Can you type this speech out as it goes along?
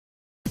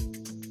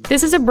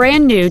This is a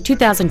brand new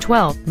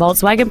 2012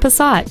 Volkswagen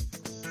Passat.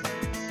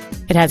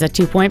 It has a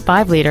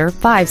 2.5-liter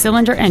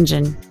 5-cylinder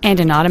engine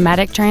and an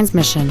automatic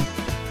transmission.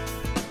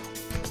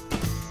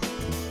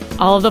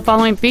 All of the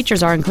following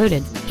features are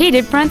included: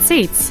 heated front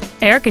seats,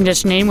 air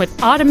conditioning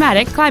with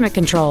automatic climate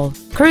control,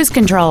 cruise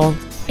control,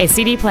 a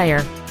CD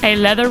player, a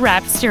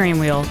leather-wrapped steering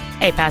wheel,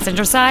 a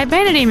passenger side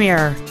vanity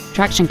mirror,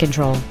 traction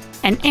control,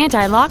 an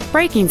anti-lock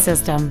braking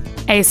system,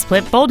 a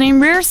split folding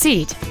rear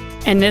seat,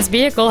 and this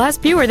vehicle has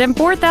fewer than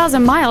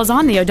 4,000 miles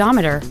on the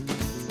odometer.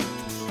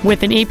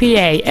 With an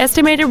EPA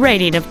estimated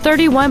rating of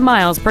 31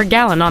 miles per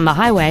gallon on the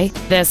highway,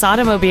 this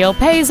automobile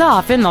pays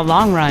off in the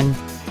long run.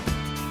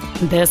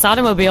 This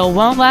automobile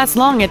won't last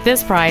long at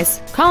this price.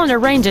 Call and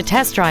arrange a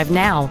test drive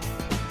now.